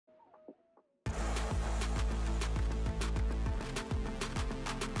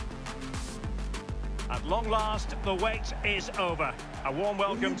At long last, the wait is over. A warm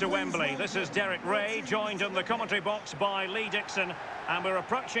welcome to Wembley. This is Derek Ray, joined in the commentary box by Lee Dixon. And we're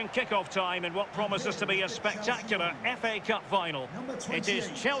approaching kick-off time in what promises to be a spectacular FA Cup final. It is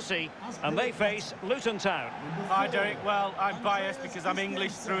Chelsea, and they face Luton Town. Hi, Derek. Well, I'm biased because I'm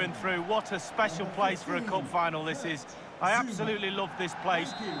English through and through. What a special place for a cup final this is. I absolutely love this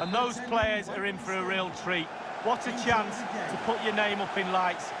place, and those players are in for a real treat. What a chance to put your name up in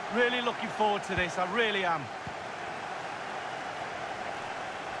lights. Really looking forward to this, I really am.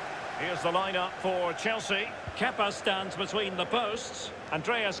 Here's the lineup for Chelsea. Kepa stands between the posts.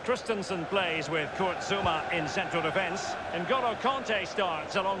 Andreas Christensen plays with Kurt Zuma in central defence. N'Golo Kanté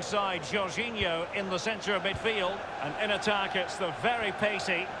starts alongside Jorginho in the centre of midfield. And in attack, it's the very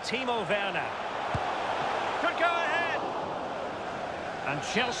pacey Timo Werner. Could go ahead. And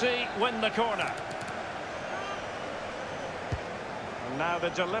Chelsea win the corner. And now the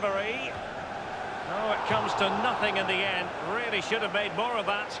delivery. Oh, it comes to nothing in the end. Really should have made more of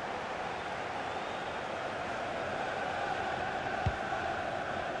that.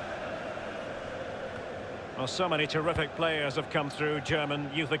 Well, so many terrific players have come through German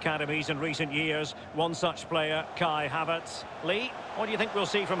youth academies in recent years. One such player, Kai Havertz. Lee, what do you think we'll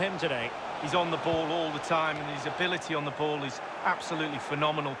see from him today? He's on the ball all the time, and his ability on the ball is absolutely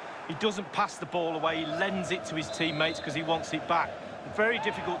phenomenal. He doesn't pass the ball away, he lends it to his teammates because he wants it back. Very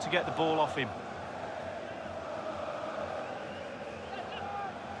difficult to get the ball off him.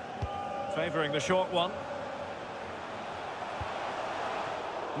 Favouring the short one.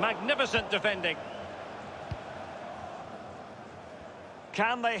 Magnificent defending.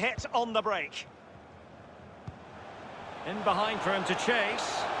 Can they hit on the break? In behind for him to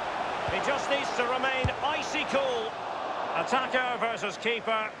chase. He just needs to remain icy cool. Attacker versus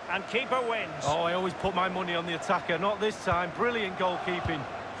keeper, and keeper wins. Oh, I always put my money on the attacker. Not this time. Brilliant goalkeeping.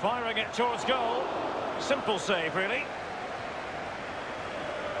 Firing it towards goal. Simple save, really.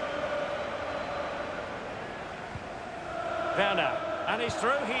 Werner, and he's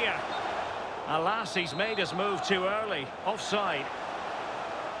through here. Alas, he's made his move too early. Offside.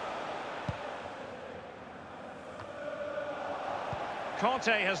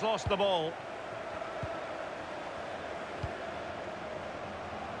 Kanté has lost the ball.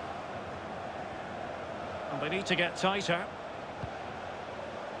 And they need to get tighter.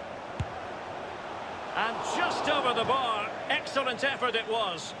 And just over the bar. Excellent effort it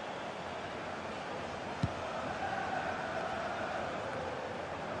was.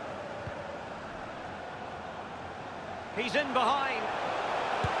 He's in behind.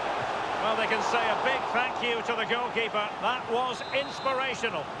 Well, they can say a big thank you to the goalkeeper. That was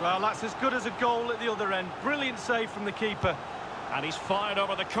inspirational. Well, that's as good as a goal at the other end. Brilliant save from the keeper. And he's fired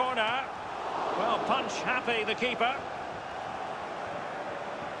over the corner. Well, punch happy, the keeper.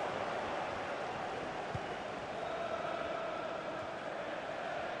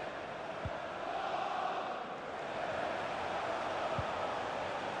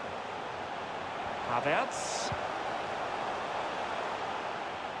 Havertz.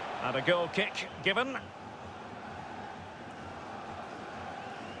 And a goal kick given.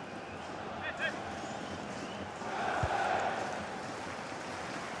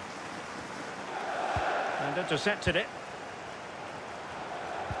 And intercepted it.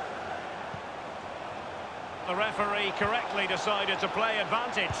 The referee correctly decided to play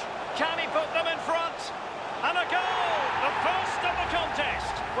advantage. Can he put them in front? And a goal! The first of the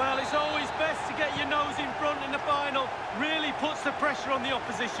contest. Well, it's always best to get your nose in front in the final. Really puts the pressure on the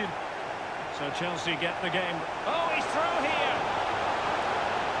opposition. So Chelsea get the game. Oh, he's through here.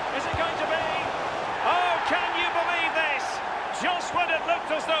 Is it going to be? Oh, can you believe this? Just when it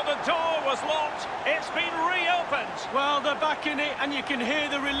looked as though the door was locked, it's been reopened. Well, they're back in it, and you can hear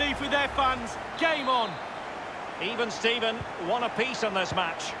the relief with their fans. Game on. Even Steven, one apiece in this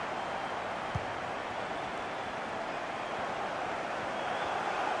match.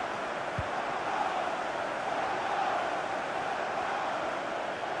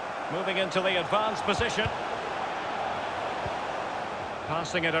 Moving into the advanced position.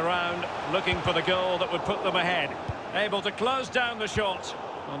 Passing it around, looking for the goal that would put them ahead. Able to close down the shot.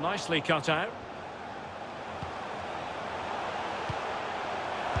 Well, nicely cut out.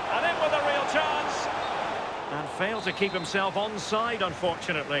 And in with a real chance. And failed to keep himself onside,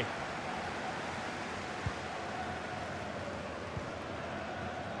 unfortunately.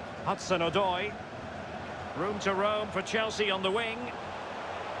 Hudson-Odoi. Room to roam for Chelsea on the wing.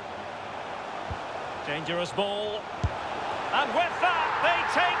 Dangerous ball. And with that, they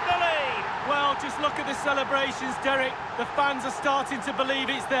take the lead. Well, just look at the celebrations, Derek. The fans are starting to believe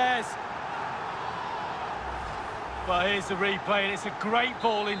it's theirs. Well, here's the replay, and it's a great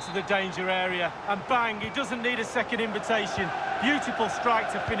ball into the danger area. And bang, he doesn't need a second invitation. Beautiful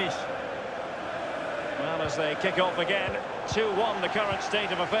strike to finish. Well, as they kick off again, 2-1 the current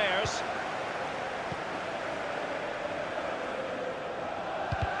state of affairs.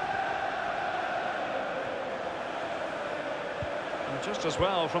 And just as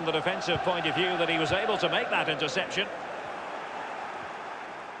well from the defensive point of view that he was able to make that interception.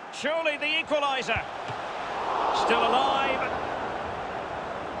 Surely the equaliser. Still alive.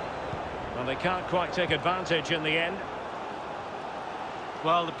 Well, they can't quite take advantage in the end.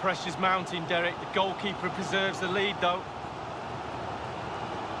 Well, the pressure's mounting, Derek. The goalkeeper preserves the lead, though.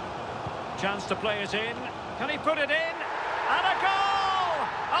 Chance to play it in. Can he put it in? And a goal!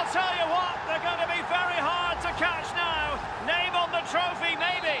 I'll tell you what, they're going to be very hard to catch now. Name on the trophy,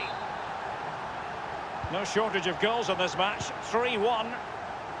 maybe. No shortage of goals in this match. 3-1.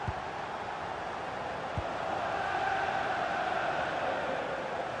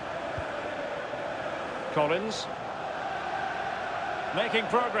 Collins. Making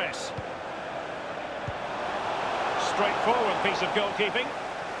progress. Straightforward piece of goalkeeping.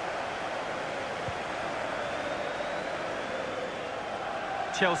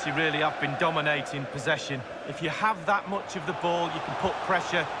 Chelsea really have been dominating possession. If you have that much of the ball, you can put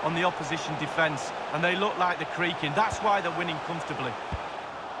pressure on the opposition defence, and they look like they're creaking. That's why they're winning comfortably.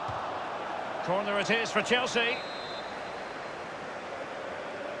 Corner it is for Chelsea.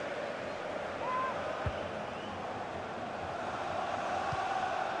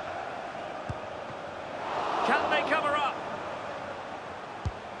 Can they cover up?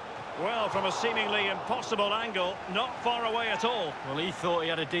 Well, from a seemingly impossible angle, not far away at all. Well, he thought he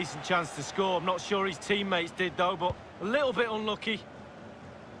had a decent chance to score. I'm not sure his teammates did, though, but a little bit unlucky.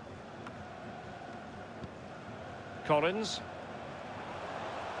 Collins.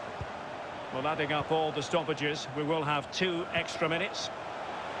 Well, adding up all the stoppages, we will have 2 extra minutes.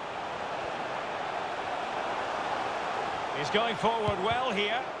 He's going forward well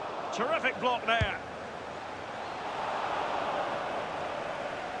here. Terrific block there.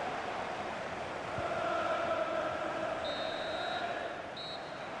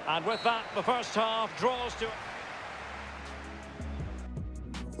 And with that, the first half draws to...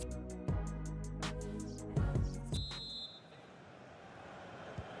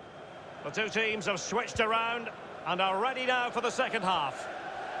 The two teams have switched around and are ready now for the second half.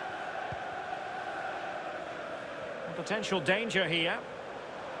 Potential danger here.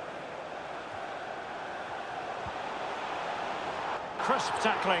 Crisp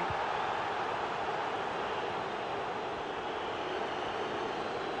tackling.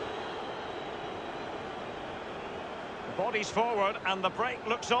 Bodies forward and the break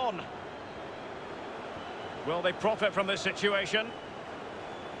looks on. Will they profit from this situation?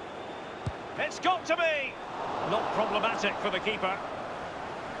 It's got to be! Not problematic for the keeper.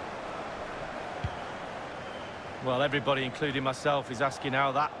 Well, everybody, including myself, is asking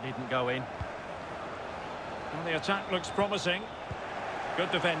how that didn't go in. Well, the attack looks promising.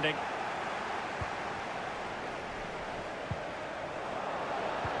 Good defending.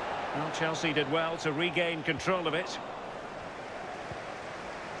 Well, Chelsea did well to regain control of it.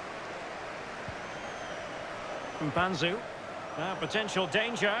 Mpanzu. Potential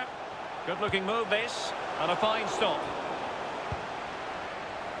danger. Good-looking move, this. And a fine stop.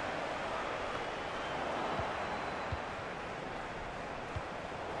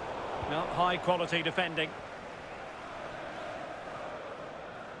 No, high-quality defending.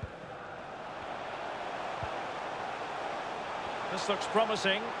 This looks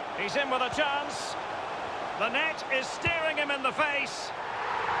promising. He's in with a chance. The net is staring him in the face.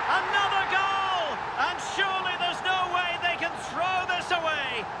 Another goal! And surely there's no way they can throw this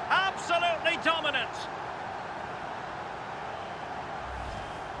away. Absolutely dominant.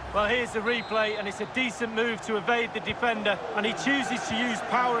 Well, here's the replay, and it's a decent move to evade the defender, and he chooses to use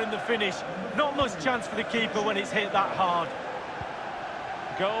power in the finish. Not much chance for the keeper when it's hit that hard.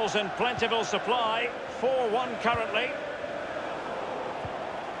 Goals in plentiful supply. 4-1 currently.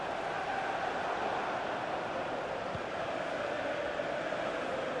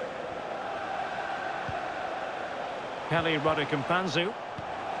 Kelly Mpanzu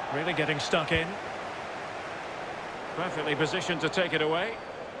really getting stuck in. Perfectly positioned to take it away.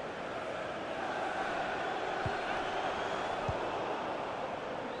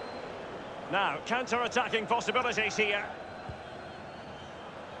 Now, counter-attacking possibilities here.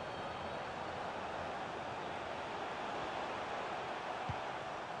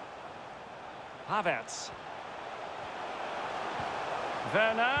 Havertz.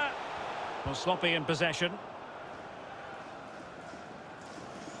 Werner. Well, sloppy in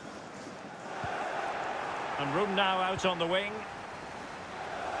And room now out on the wing.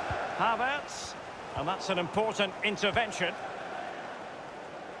 Havertz. And that's an important intervention.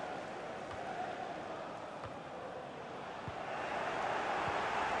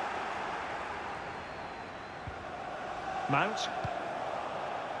 Mount.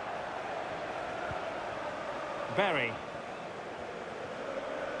 Berry.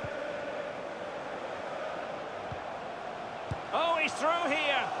 Oh, he's through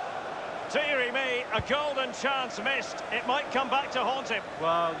here. Deary me, a golden chance missed. It might come back to haunt him.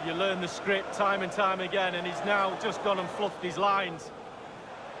 Well, you learn the script time and time again, and he's now just gone and fluffed his lines.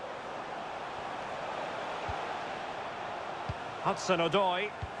 Hudson-Odoi.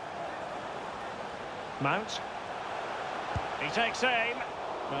 Mount. He takes aim.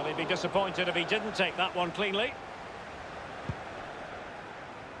 Well, he'd be disappointed if he didn't take that one cleanly.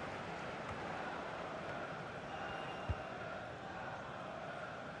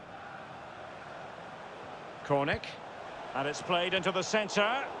 Cornick. And it's played into the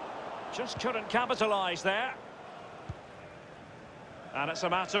centre. Just couldn't capitalise there. And it's a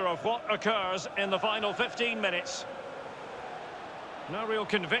matter of what occurs in the final 15 minutes. No real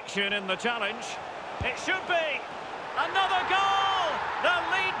conviction in the challenge. It should be. Another goal! The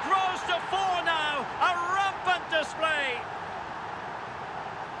lead grows to 4 now. A rampant display.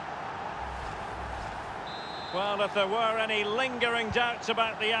 Well, if there were any lingering doubts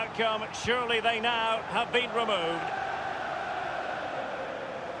about the outcome, surely they now have been removed.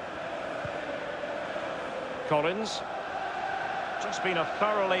 Collins. Just been a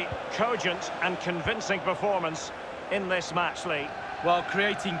thoroughly cogent and convincing performance in this match, Lee. Well,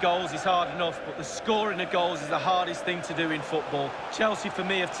 creating goals is hard enough, but the scoring of goals is the hardest thing to do in football. Chelsea, for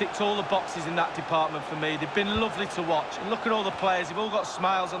me, have ticked all the boxes in that department for me. They've been lovely to watch. And look at all the players. They've all got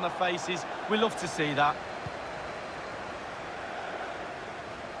smiles on their faces. We love to see that.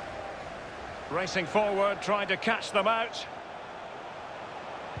 Racing forward, trying to catch them out.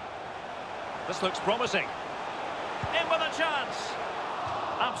 This looks promising. In with a chance.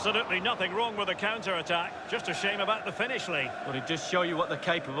 Absolutely nothing wrong with the counter-attack. Just a shame about the finish, Lee. But it does show you what they're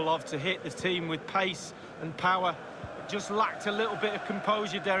capable of to hit the team with pace and power. It just lacked a little bit of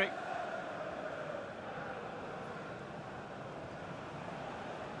composure, Derek.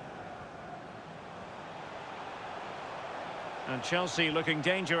 And Chelsea looking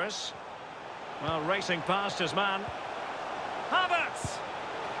dangerous. Well, racing past his man. Havertz!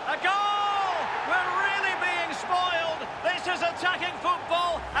 A goal! We're really being spoiled. This is attacking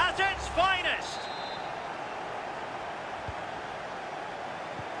football at its finest.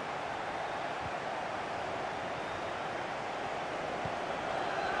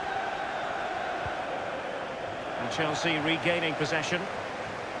 And Chelsea regaining possession.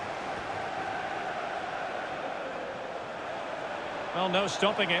 Well, no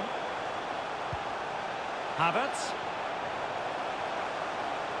stopping him. Havertz.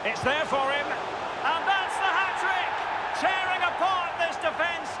 It's there for him. And that's the hat-trick! Tearing apart this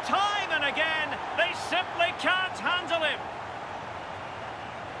defence time and again. They simply can't handle him.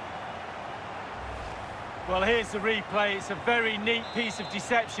 Well, here's the replay. It's a very neat piece of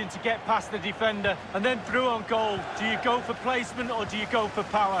deception to get past the defender and then through on goal. Do you go for placement or do you go for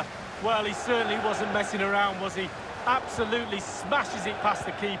power? Well, he certainly wasn't messing around, was he? Absolutely smashes it past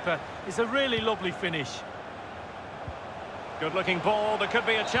the keeper. It's a really lovely finish. Good-looking ball. There could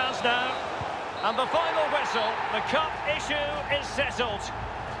be a chance now. And the final whistle. The cup issue is settled.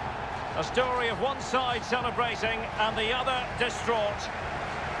 A story of one side celebrating and the other distraught.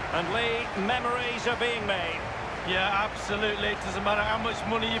 And Lee, memories are being made. Yeah, absolutely. It doesn't matter how much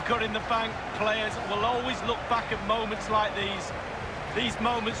money you've got in the bank. Players will always look back at moments like these. These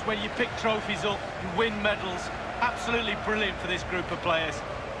moments when you pick trophies up and win medals. Absolutely brilliant for this group of players.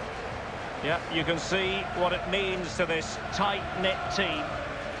 Yeah, you can see what it means to this tight-knit team.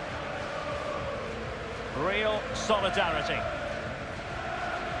 Real solidarity.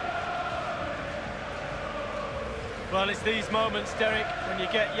 Well, it's these moments, Derek, when you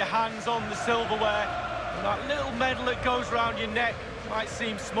get your hands on the silverware and that little medal that goes round your neck might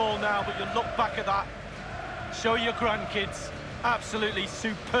seem small now, but you look back at that, show your grandkids. Absolutely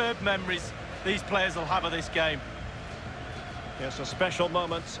superb memories these players will have of this game. It's a special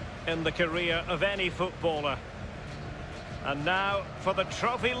moment in the career of any footballer. And now for the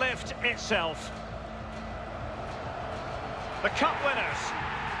trophy lift itself. The cup winners.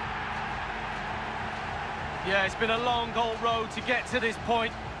 Yeah, it's been a long old road to get to this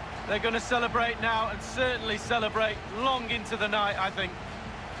point. They're going to celebrate now and certainly celebrate long into the night, I think.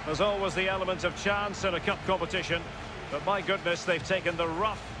 There's always the element of chance in a cup competition. But my goodness, they've taken the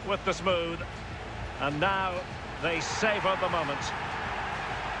rough with the smooth. And now they savour the moment.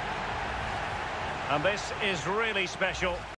 And this is really special.